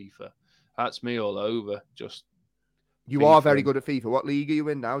good at FIFA. That's me all over. You are very good at FIFA. What league are you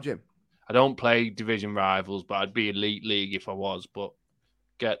in now, Jim? I don't play division rivals, but I'd be elite league if I was. But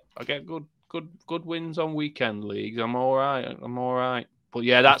I get good wins on weekend leagues. I'm all right. But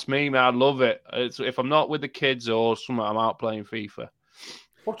yeah, that's me, man. I love it. If I'm not with the kids or something, I'm out playing FIFA.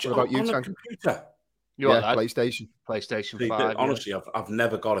 What about you, Tank? Computer? PlayStation 5. Honestly, I've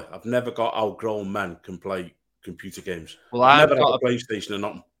never got it. I've never got how grown men can play computer games. Well, I've never got a PlayStation or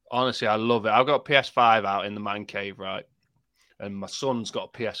nothing. Honestly, I love it. I've got a PS5 out in the man cave, right? And my son's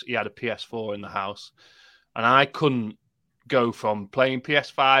got he had a PS4 in the house. And I couldn't go from playing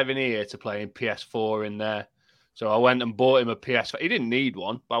PS5 in here to playing PS4 in there. So I went and bought him a PS5. He didn't need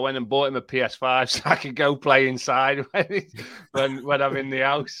one, but I went and bought him a PS5 so I could go play inside when I'm in the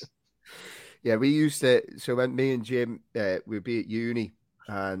house. Yeah, we used to. So when me and Jim, we'd be at uni,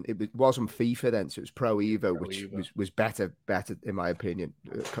 and it wasn't FIFA then, so it was Pro Evo, which was better in my opinion.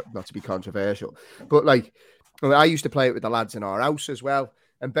 Not to be controversial, but I used to play it with the lads in our house as well.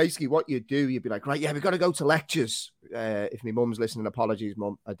 And basically, what you'd do, you'd be like, right, yeah, we've got to go to lectures. If my mum's listening, apologies,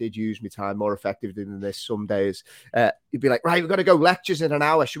 mum. I did use my time more effectively than this some days. You'd be like, right, we've got to go lectures in an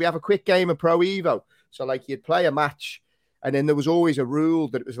hour. Should we have a quick game of Pro Evo? So you'd play a match. And then there was always a rule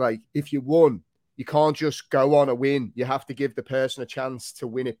that it was like, if you won, you can't just go on a win. You have to give the person a chance to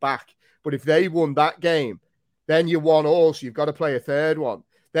win it back. But if they won that game, then you won all. So you've got to play a third one.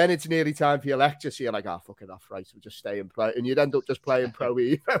 Then it's nearly time for your lecture. So you're like, fuck it off, right? So we'll just stay and play. And you'd end up just playing Pro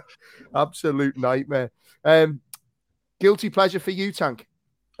Evo. Absolute nightmare. Guilty pleasure for you, Tank?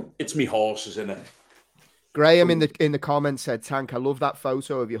 It's me horses, isn't it? Graham in the comments said, Tank, I love that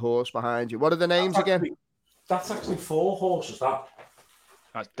photo of your horse behind you. What are the names again? That's actually 4 horses, that.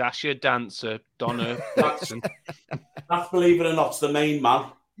 That's Dasher, Dancer, Donna, Watson. That's, believe it or not, the main man.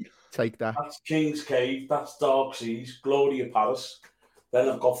 Take that. That's King's Cave. That's Dark Seas. Gloria Paris. Then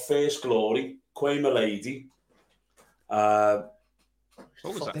I've got First Glory. Quamer Lady. What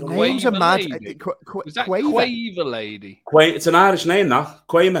was that? The names are mad. Was that Quaver Lady? It's an Irish name, that.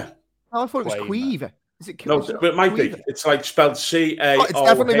 Quamer. Oh, I thought it was Quaver. Is it? No, it might be. It's like spelled C-A-O. Oh, it's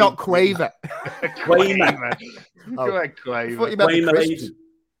definitely not Quaver. Quamer. Quamer Lady.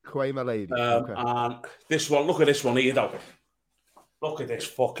 Quamer Lady. Okay. And this one, look at this one here, though. Look at this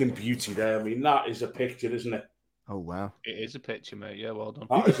fucking beauty there. I mean, that is a picture, isn't it? Oh, wow. It is a picture, mate. Yeah, well done.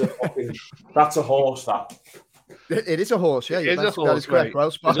 That is a fucking... That's a horse, that. It is a horse, yeah. It is a horse, that is correct. Well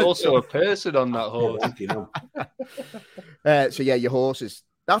spotted. There's also a person on that horse. So, yeah, your horses.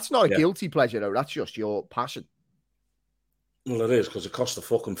 That's not a guilty pleasure, though. That's just your passion. Well, it is, because it costs a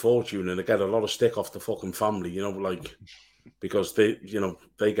fucking fortune, and they get a lot of stick off the fucking family, you know, like, because they, you know,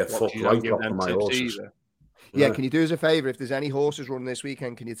 they get fucked right off of my horses. Yeah, can you do us a favour? If there's any horses running this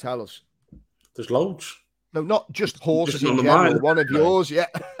weekend, can you tell us? There's loads. No, not just horses in general. One of yours, yeah.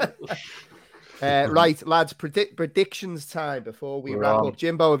 Right, lads, predictions time before we wrap up.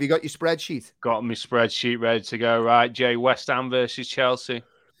 Jimbo, have you got your spreadsheet? Got my spreadsheet ready to go. Right, Jay, West Ham versus Chelsea.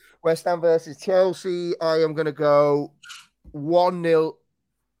 West Ham versus Chelsea. I am going to go 1-0.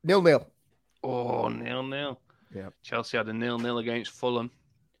 0-0. Oh, 0-0. Yeah. Chelsea had a 0-0 against Fulham.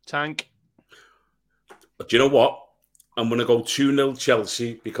 Tank. Do you know what? I'm going to go 2-0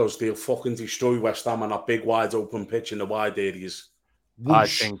 Chelsea because they'll fucking destroy West Ham on that big wide open pitch in the wide areas.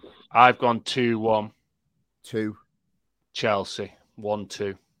 Whoosh. I think I've gone 2-1. 2. Chelsea.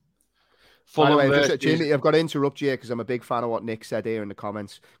 1-2. Fulham Jimmy, I've got to interrupt you because I'm a big fan of what Nick said here in the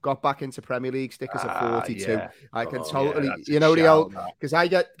comments. Got back into Premier League stickers at 42. Yeah. I can totally, you know, the old, because I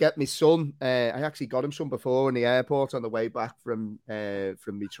get my son. I actually got him some before in the airport on the way back from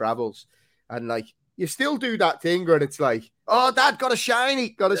me travels, and like you still do that thing where it's like, oh, Dad got a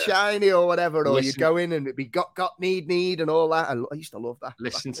shiny, or whatever, or you go in and it'd be got need and all that. I used to love that.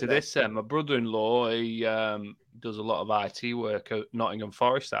 Listen to this, my brother-in-law, he does a lot of IT work at Nottingham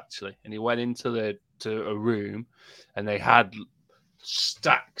Forest actually, and he went into a room and they had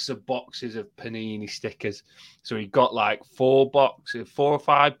stacks of boxes of Panini stickers. So he got like 4 or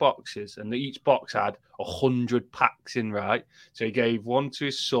 5 boxes, and each box had 100 packs in, right? So he gave one to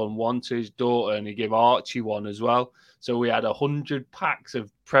his son, one to his daughter, and he gave Archie one as well. So we had 100 packs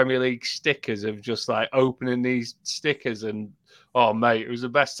of Premier League stickers of just like opening these stickers, and oh mate, it was the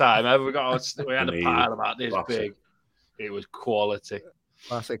best time ever. We had a pile about this big. It was quality.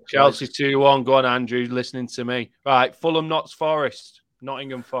 Classic. Chelsea 2-1. Go on, Andrew, listening to me. Right, Fulham,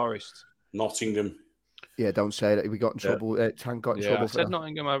 Nottingham Forest. Nottingham. Yeah, don't say that. We got in trouble. Tank got in trouble. I said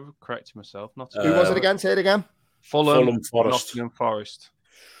Nottingham. I corrected myself. Who was it again? Say it again. Fulham Forest. Nottingham Forest.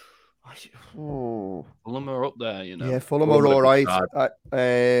 Fulham are up there, you know. Yeah, Fulham are all right.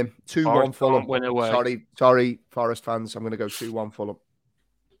 2-1 Fulham. Win away. Sorry, Forest fans. I'm going to go 2-1 Fulham.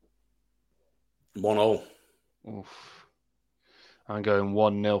 1-0. Oof. I'm going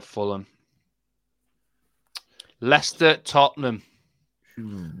 1-0 Fulham. Leicester, Tottenham.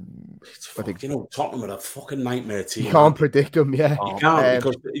 I think, you know, Tottenham are a fucking nightmare team. You can't predict them, yeah. You can't,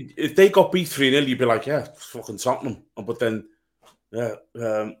 because if they got beat 3-0, you'd be like, yeah, fucking Tottenham. But then, yeah.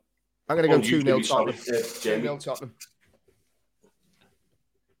 I'm going to go 2-0 Tottenham. 2-0 Tottenham.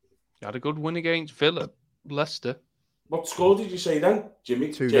 You had a good win against Villa, Leicester. What score did you say then, Jimmy?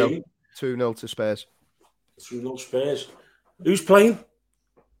 2-0. 2-0 to Spurs. 2-0 Spurs. Who's playing?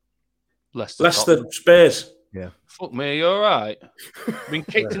 Leicester Tottenham. Spurs. Yeah. Fuck me, you all right? Been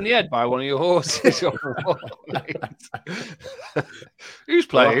kicked in the head by one of your horses. Who's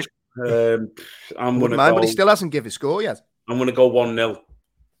playing? I'm going to go... But he still hasn't given a score yet. I'm going to go 1-0.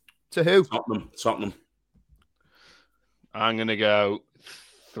 To who? Tottenham. I'm going to go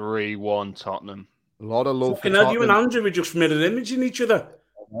 3-1 Tottenham. A lot of love fucking for Tottenham. You and Andrew were just mirror imaging each other.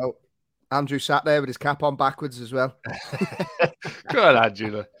 Well, Andrew sat there with his cap on backwards as well. Go on,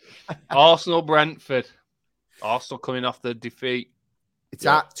 Andrew. Arsenal, Brentford. Arsenal coming off the defeat. It's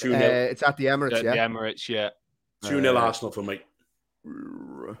at the Emirates, The Emirates, yeah. 2-0 Arsenal for me.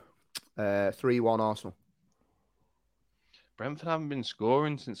 3-1 Arsenal. Brentford haven't been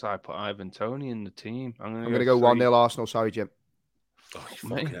scoring since I put Ivan Toney in the team. I'm going to go 1-0 Arsenal. Sorry, Jim. Oh,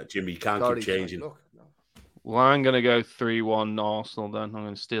 fucking Jimmy, you can't keep changing. Well, I'm going to go 3-1 Arsenal then. I'm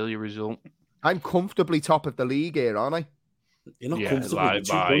going to steal your result. I'm comfortably top of the league here, aren't I? You're not comfortable with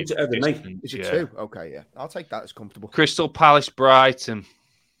 2 points ahead of me. Is it 2? Okay, yeah. I'll take that as comfortable. Crystal Palace, Brighton.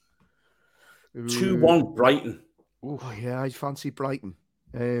 2-1 Brighton. Oh, yeah, I fancy Brighton.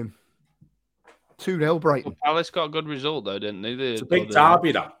 2-0 Brighton. Palace got a good result, though, didn't they? It's a big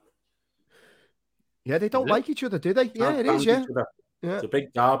derby, that. Yeah, they don't like each other, do they? Yeah, it is, yeah. It's a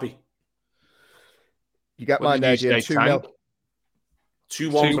big derby. You get mine there, Jim. 2-0.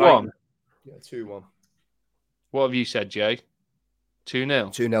 2-1. 2-1. Yeah, 2-1. What have you said, Jay? 2-0?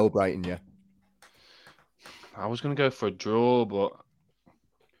 2-0 Brighton, yeah. I was going to go for a draw, but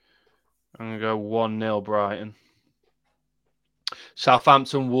I'm going to go 1-0 Brighton.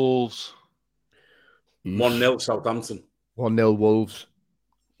 Southampton Wolves. 1-0 Southampton. 1-0 Wolves.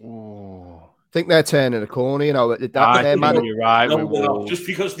 Ooh. I think they're turning a corner, you know. I think you're right. No, just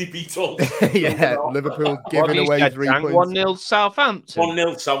because they beat us. Yeah, Liverpool giving away 3 points. 1-0 Southampton.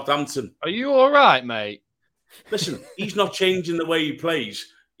 1-0 Southampton. Are you all right, mate? Listen, he's not changing the way he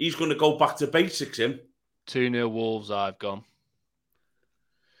plays. He's going to go back to basics, him. 2-0 Wolves, I've gone.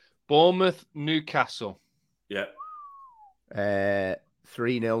 Bournemouth, Newcastle. Yeah.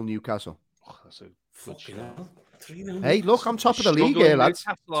 3-0 Newcastle. Oh, that's a fucking hell. 3-0. Hey, look, I'm top of the league here, lads.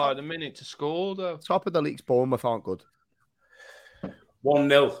 Newcastle at the minute to score, though. Top of the league's Bournemouth aren't good.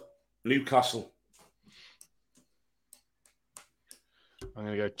 1-0 Newcastle. I'm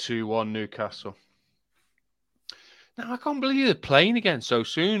going to go 2-1 Newcastle. Now, I can't believe they're playing again so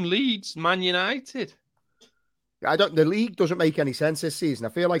soon. Leeds, Man United. The league doesn't make any sense this season. I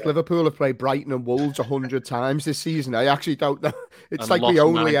feel like Liverpool have played Brighton and Wolves 100 times this season. I actually don't know. It's like we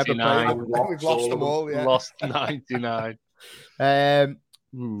only 99. ever played. We've lost them all. Yeah. Lost 99. I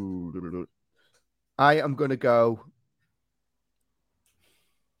am going to go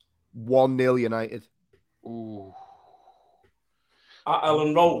 1-0 United. Ooh. At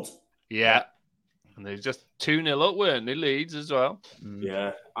Ellen Road. Yeah. And they're just 2-0 up, weren't they? Leeds as well.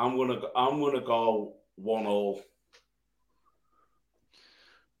 Yeah. I'm gonna go 1-0.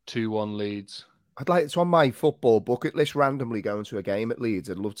 2-1 Leeds. It's on my football bucket list randomly going to a game at Leeds.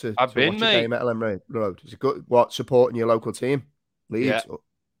 I'd love to I've been, watch mate. A game at Ellen Road. Is it good? What, supporting your local team? Leeds? Yeah.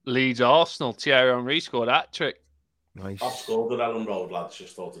 Leeds Arsenal. Thierry Henry scored a hat-trick. Nice. I've scored at Ellen Road, lads.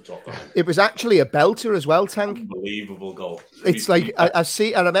 Just thought to talk about it. It was actually a belter as well, Tank. Unbelievable goal. It's like, I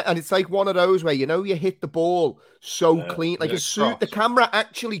see, and it's like one of those where, you hit the ball so clean. Like the camera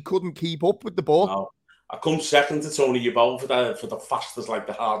actually couldn't keep up with the ball. No. I come second to Tony Yeboah for the fastest, like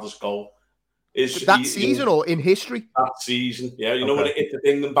the hardest goal. That season or in history? That season, yeah. You know when it hit the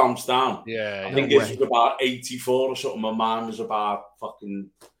thing and bounced down? Yeah. I think it was about 84 or something. My man was about fucking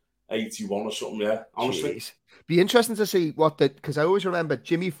 81 or something, yeah. Honestly. Jeez. Be interesting to see because I always remember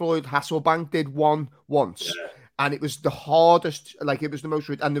Jimmy Floyd Hasselbank did one once. Yeah. And it was the hardest, like it was the most,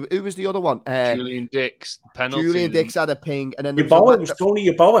 and who was the other one? Julian Dix, penalty. Julian Dix had a ping, and then Yeboah, it was Tony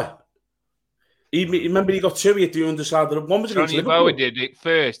Yeboah. Remember, he got 2 at the underside of the one. Was Tony Yeboah did it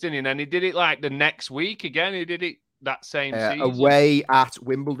first, didn't he? And then he did it like the next week again. He did it that same season. Away at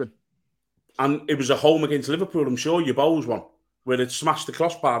Wimbledon. And it was a home against Liverpool, I'm sure, Yeboah's one, where it smashed the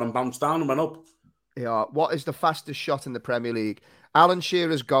crossbar and bounced down and went up. Yeah. What is the fastest shot in the Premier League? Alan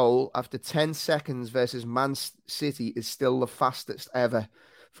Shearer's goal after 10 seconds versus Man City is still the fastest ever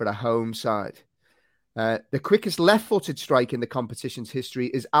for the home side. The quickest left-footed strike in the competition's history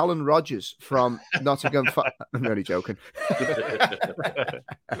is Alan Rodgers from Nottingham. I'm only joking. Go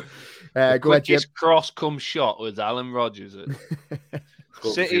ahead, Jim. Cross come shot with Alan Rodgers.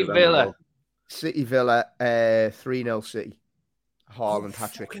 City Villa. City Villa, 3-0 City. Haaland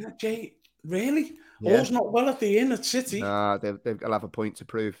hat-trick. Really? Yeah. All's not well at the inn at City. Nah, they'll have a point to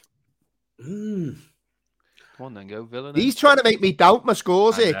prove. Come on then, go Villa. He's trying to make me doubt my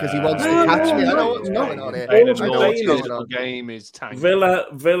scores here because he wants to catch me. I know what's going on here. The game is tank.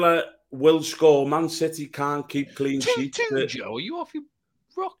 Villa will score. Man City can't keep clean sheets. Joe, are you off your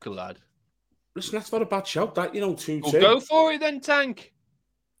rocker, lad? Listen, that's not a bad shout. That 2-2. Well, go for it then, Tank.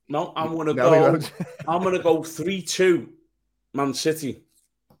 No, I'm gonna go. I'm gonna go 3-2, Man City.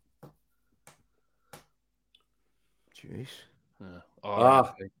 Jeez.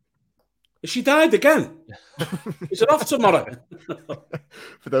 She died again. Is it off tomorrow?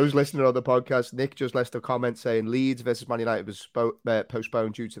 For those listening on the podcast, Nick just left a comment saying Leeds versus Man United was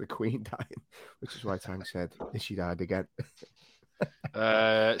postponed due to the Queen dying, which is why Tank said, is she died again?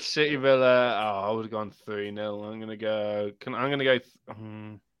 City Villa. I would have gone 3-0. I'm gonna go.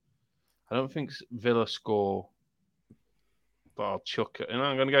 I don't think Villa score, but I'll chuck it. And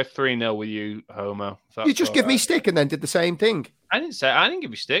I'm gonna go 3-0 with you, Homo. You just give me stick and then did the same thing. I didn't give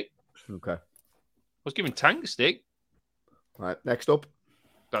you stick. Okay. I was giving Tank a stick. Right, next up.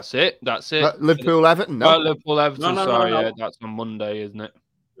 That's it. Liverpool Everton. No, Liverpool Everton. No. That's on Monday, isn't it?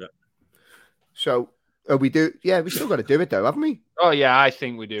 Yeah. So we do. Yeah, we still got to do it though, haven't we? Oh yeah, I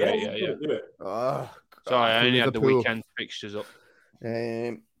think we do it. Yeah. Do it. Oh, sorry, I only had the weekend fixtures up.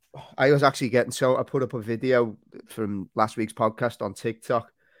 I was actually I put up a video from last week's podcast on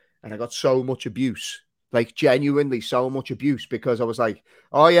TikTok, and I got so much abuse, like genuinely so much abuse, because I was like,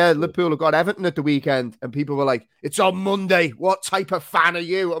 oh yeah, Liverpool have got Everton at the weekend, and people were like, it's on Monday, what type of fan are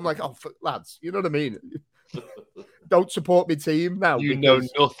you? I'm like, oh lads, you know what I mean? Don't support my team now. You know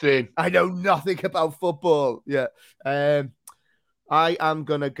nothing. I know nothing about football. Yeah. I am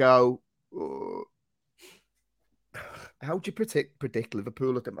gonna go. How do you predict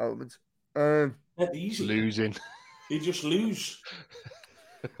Liverpool at the moment? Easy. Losing. You just lose.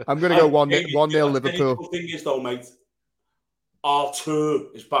 I'm gonna go 1-0 Liverpool. The thing is, though, mate,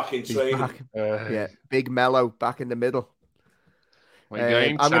 Arthur is back in training. Yeah, Big Mello back in the middle.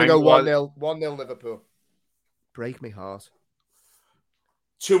 I'm gonna go 1-0 Liverpool. Break me heart.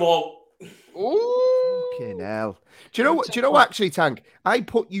 2-0. Fucking hell. Do you know actually, Tank? I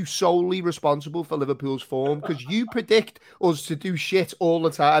put you solely responsible for Liverpool's form because you predict us to do shit all the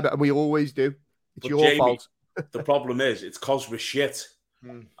time, and we always do. It's your Jamie, fault. The problem is, it's because we're shit.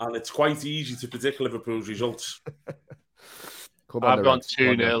 And it's quite easy to predict Liverpool's results. I've gone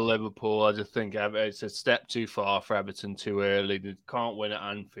 2-0 Liverpool. I just think it's a step too far for Everton too early. They can't win at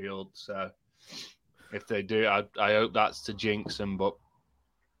Anfield, so if they do, I hope that's to jinx them, but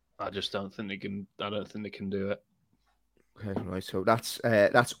I just don't think they can. I don't think they can do it. Okay, right. So that's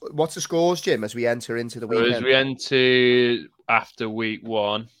what's the scores, Jim, as we enter into the weekend? As we enter after week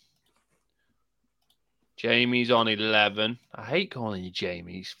 1, Jamie's on 11. I hate calling you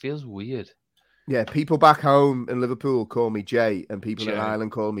Jamie. It feels weird. Yeah, people back home in Liverpool call me Jay, and people in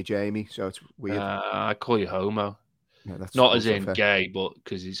Ireland call me Jamie. So it's weird. I call you Homo. Yeah, that's not as in gay, but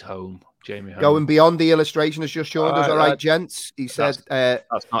because he's home. Jamie Homo. Going beyond the illustration has just joined us. All right, gents. He said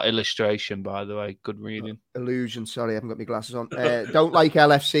that's not illustration, by the way. Good reading. Illusion. Sorry, I haven't got my glasses on. Don't like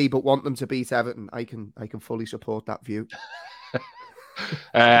LFC, but want them to beat Everton. I can fully support that view.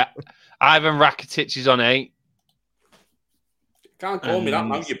 Ivan Rakitic is on 8. Can't call me that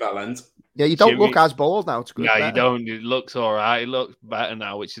now, you bellend. Yeah, you don't look as bald now. It's good. Yeah, you don't. It looks all right. It looks better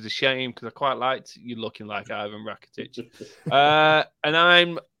now, which is a shame because I quite liked you looking like Ivan Rakitic. And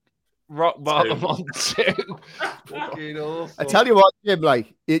I'm rock bottom on 2. Fucking awful. I tell you what, Jim,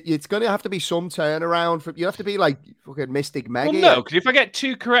 like it's going to have to be some turnaround. You have to be like fucking Mystic Meg. Well, no, because if I get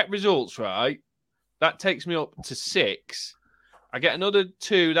 2 correct results right, that takes me up to 6. I get another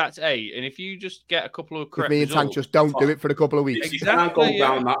 2, that's 8. And if you just get a couple of correct me and results, Tank just don't do it for a couple of weeks. You can't go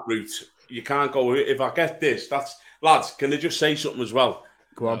down that route. You can't go, if I get this, that's... Lads, can I just say something as well?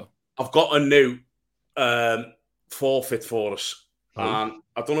 Go on. I've got a new forfeit for us. And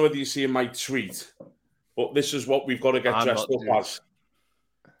I don't know whether you see in my tweet, but this is what we've got to get dressed up as.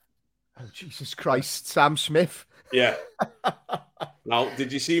 Oh, Jesus Christ. Sam Smith. Yeah. Now,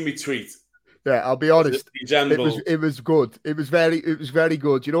 did you see me tweet? Yeah, I'll be honest. It was good. It was very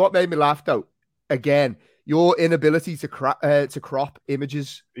good. You know what made me laugh though? Again, your inability to crop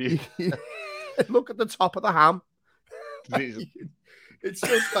images. Yeah. Look at the top of the ham. It's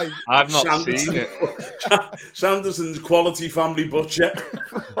just like I've not seen it. Sanderson's quality family butcher.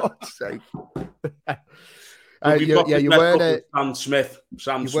 For fuck's sake. You weren't a Sam Smith.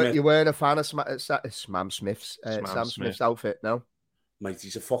 You weren't a fan of Sam Smith's outfit, no? Mate,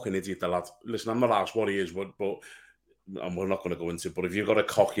 he's a fucking idiot, the lad. Listen, I'm not asked what he is, but and we're not going to go into it. But if you've got a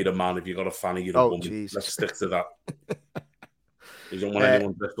cock, you're a man. If you've got a fanny, you're a woman. Jesus. Let's stick to that. You don't want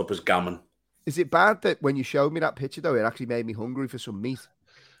anyone dressed up as gammon. Is it bad that when you showed me that picture, though, it actually made me hungry for some meat?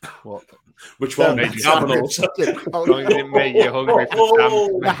 What? Which one? Made you hungry. It made you hungry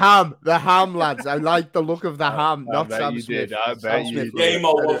for the ham, lads. I like the look of the ham, not Sam Smith. I bet you did.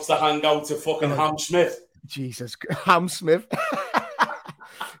 Game-o wants to hang out to fucking Ham Smith. Jesus, Ham Smith.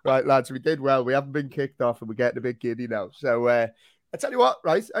 Right, lads, we did well. We haven't been kicked off, and we're getting a bit giddy now. So I tell you what,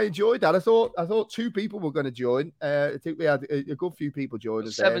 right? I enjoyed that. I thought 2 people were going to join. I think we had a good few people join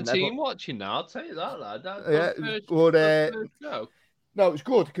us. 17 watching now. I'll tell you that, lad. No, it was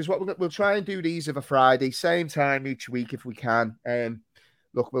good because we'll try and do these of a Friday, same time each week if we can.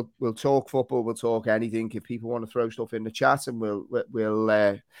 Look, we'll talk football, we'll talk anything. If people want to throw stuff in the chat, and we'll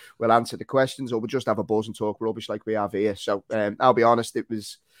answer the questions, or we'll just have a buzz and talk rubbish like we have here. So I'll be honest, I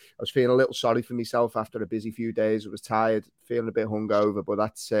was feeling a little sorry for myself after a busy few days. I was tired, feeling a bit hungover, but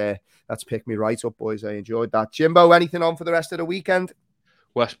that's picked me right up, boys. I enjoyed that. Jimbo, anything on for the rest of the weekend?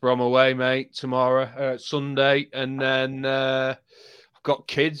 West Brom away, mate, tomorrow, Sunday, and then I've got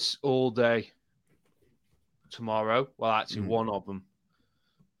kids all day tomorrow. Well, actually, one of them.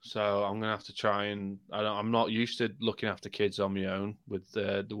 So I'm gonna have to try and I'm not used to looking after kids on my own with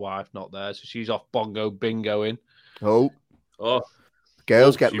the wife not there, so she's off bongo bingoing. Oh,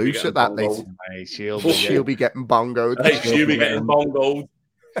 girls get loose at that, mate. She'll be getting bongoed. She'll be getting bongoed.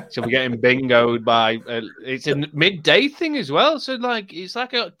 She'll be getting bingoed by. It's a midday thing as well, so it's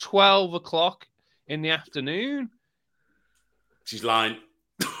like at 12 o'clock in the afternoon. She's lying.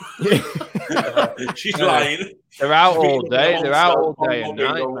 She's lying. They're out all day. They're out all day and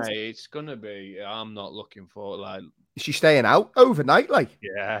night, mate. It's gonna be. I'm not looking for like. Is she staying out overnight? Like,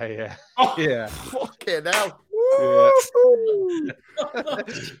 yeah. Oh, yeah. Fucking hell. Yeah.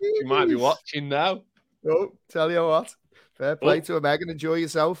 You might be watching now. Oh, tell you what. Fair play to her, Megan. Enjoy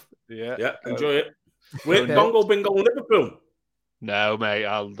yourself. Yeah, enjoy it. Wait, don't go bingo in Liverpool. No, mate.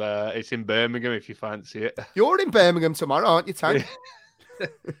 It's in Birmingham if you fancy it. You're in Birmingham tomorrow, aren't you, Tank?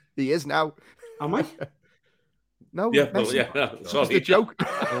 He is now. Am I? No. Yeah, sorry. It's a joke.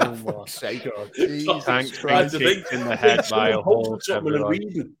 Oh my sake. Tank's been kicked in the head by a horse. Tank,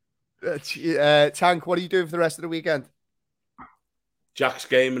 what are you doing for the rest of the weekend? Jack's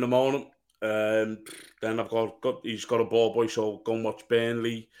game in the morning. Then he's got a ball boy, so go and watch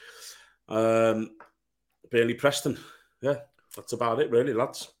Burnley. Burnley Preston. Yeah, that's about it, really,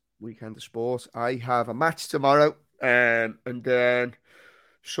 lads. Weekend of sport. I have a match tomorrow, and then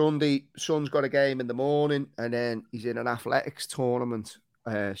Sunday, son's got a game in the morning, and then he's in an athletics tournament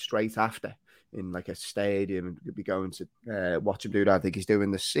straight after in like a stadium, and we'll be going to watch him do that. I think he's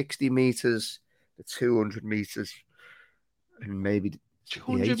doing the 60 meters, the 200 meters, and maybe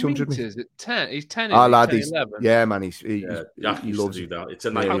 200 meters at 10. He's 10. Oh, lad, yeah, man. He loves to do that. It's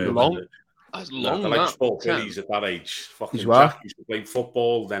a nightmare. How long? That's long. Like sport billies at that age. Fucking Jack used to play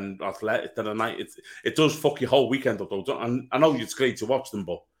football, then athletic, then a night. It does fuck your whole weekend up, though. And I know it's great to watch them,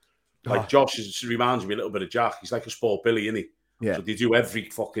 but like Josh reminds me a little bit of Jack. He's like a sport billy, isn't he? Yeah. So they do every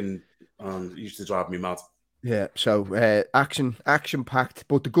fucking. It used to drive me mad. Yeah, so action packed.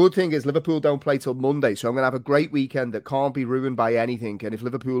 But the good thing is Liverpool don't play till Monday, so I'm going to have a great weekend that can't be ruined by anything. And if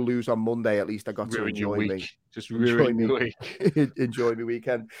Liverpool lose on Monday, at least I got to enjoy me. Just ruin me week. Enjoy my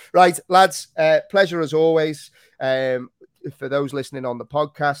weekend. Right, lads, pleasure as always. For those listening on the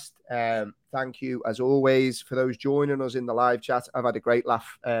podcast, thank you as always. For those joining us in the live chat, I've had a great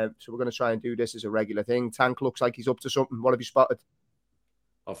laugh. So we're going to try and do this as a regular thing. Tank looks like he's up to something. What have you spotted?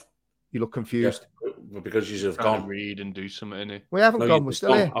 You look confused. Yeah, because you have gone. Read and do something. We haven't gone. We're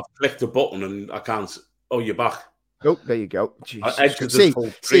still here. I've clicked the button and I can't. Oh, you're back. Oh, there you go.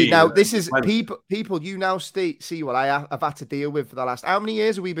 See, now this is people. You now see what I've had to deal with for the last. How many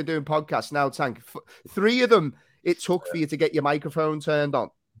years have we been doing podcasts now, Tank? 3 of them. It took for you to get your microphone turned on.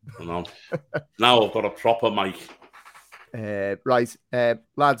 I know. Now I've got a proper mic. Right,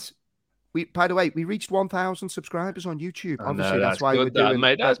 lads. By the way, we reached 1,000 subscriers on YouTube. Obviously, that's why we're doing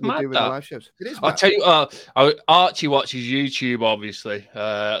the live shows. It is. I'll tell you, Archie watches YouTube, obviously,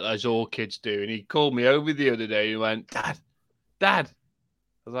 as all kids do. And he called me over the other day. He went, Dad. I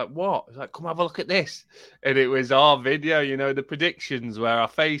was like, what? He was like, come have a look at this. And it was our video, the predictions where our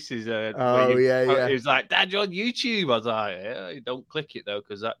faces are. Oh, yeah. He was like, Dad, you're on YouTube. I was like, yeah, don't click it, though,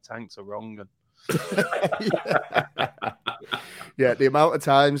 because that Tank's a wrong one. Yeah, the amount of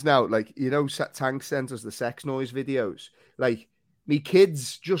times now, like, Tank sent us the sex noise videos. Like, me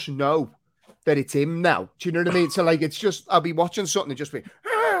kids just know that it's him now. Do you know what I mean? So, like, it's just, I'll be watching something and just be,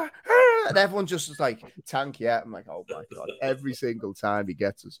 and everyone just is like, Tank, yeah. I'm like, oh my God, every single time he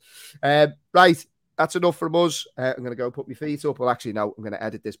gets us. Right, that's enough from us. I'm going to go put my feet up. Well, actually, no, I'm going to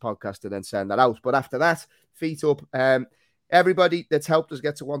edit this podcast and then send that out. But after that, feet up. Everybody that's helped us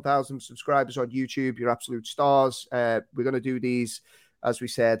get to 1,000 subscribers on YouTube, you're absolute stars. We're going to do these, as we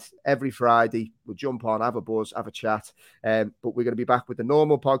said, every Friday. We'll jump on, have a buzz, have a chat. But we're going to be back with the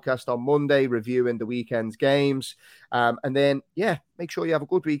normal podcast on Monday, reviewing the weekend's games. And then, make sure you have a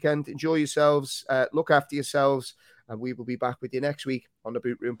good weekend. Enjoy yourselves. Look after yourselves. And we will be back with you next week on the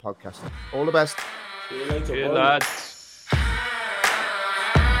Boot Room Podcast. All the best. See you later, lads.